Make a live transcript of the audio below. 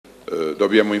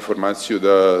Dobijamo informaciju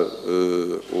da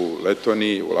u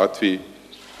Letoniji, u Latviji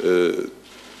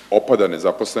opada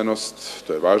nezaposlenost,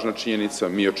 to je važna činjenica.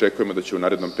 Mi očekujemo da će u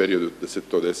narednom periodu da se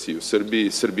to desi i u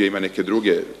Srbiji. Srbija ima neke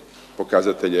druge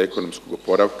pokazatelje ekonomskog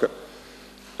oporavka.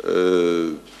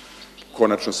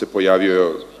 Konačno se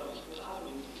pojavio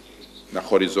na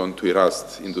horizontu i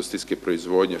rast industrijske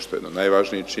proizvodnje, što je jedna od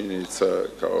najvažnijih činjenica,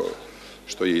 kao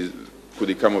što je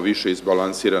kudikamo više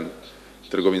izbalansiran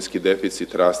trgovinski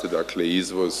deficit, raste dakle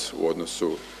izvoz u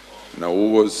odnosu na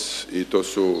uvoz i to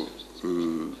su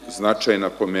značajna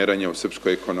pomeranja u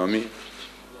srpskoj ekonomiji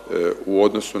u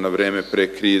odnosu na vreme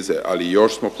pre krize, ali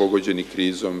još smo pogođeni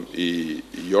krizom i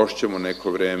još ćemo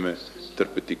neko vreme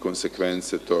trpeti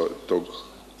konsekvence tog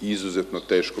izuzetno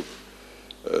teškog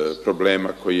problema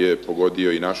koji je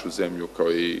pogodio i našu zemlju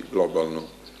kao i globalnu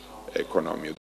ekonomiju.